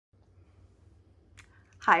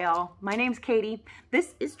Hi all, my name's Katie.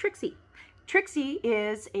 This is Trixie. Trixie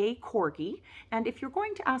is a Corgi, and if you're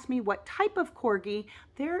going to ask me what type of Corgi,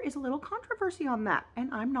 there is a little controversy on that,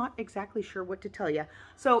 and I'm not exactly sure what to tell you.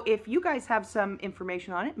 So if you guys have some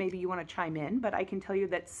information on it, maybe you want to chime in, but I can tell you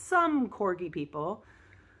that some Corgi people,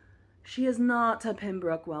 she is not a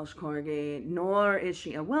Pembroke Welsh Corgi, nor is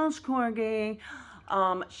she a Welsh Corgi.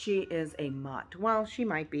 She is a mutt. Well, she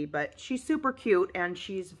might be, but she's super cute and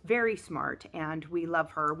she's very smart and we love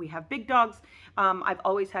her. We have big dogs. I've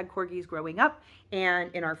always had Corgis growing up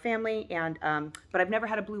and in our family, and but I've never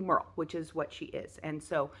had a blue Merle, which is what she is. And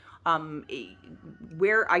so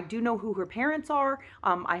where I do know who her parents are,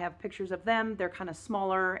 I have pictures of them. They're kind of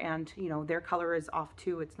smaller and, you know, their color is off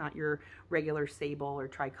too. It's not your regular sable or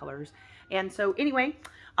tricolors. And so anyway,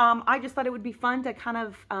 I just thought it would be fun to kind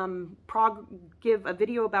of give a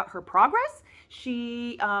video about her progress.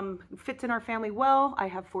 She fits in our family well. I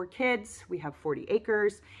have 4 kids. We have 40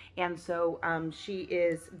 acres. And so she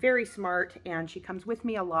is very smart and she comes with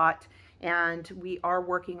me a lot. And we are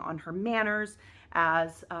working on her manners,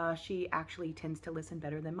 as she actually tends to listen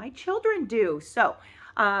better than my children do. So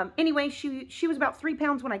anyway, she was about 3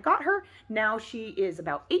 pounds when I got her. Now she is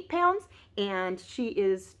about 8 pounds and she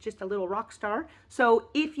is just a little rock star. So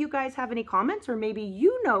if you guys have any comments, or maybe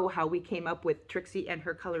you know how we came up with Trixie and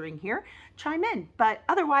her coloring here, chime in. But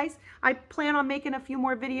otherwise, I plan on making a few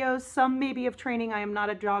more videos, some maybe of training. I am not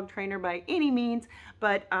a dog trainer by any means,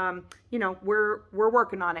 but you know, we're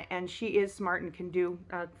working on it, and she is smart and can do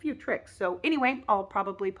a few tricks. So anyway, I'll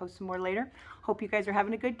probably post some more later. Hope you guys are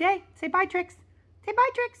having a good day. Say bye, Trix. Say bye,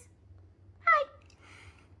 Trix.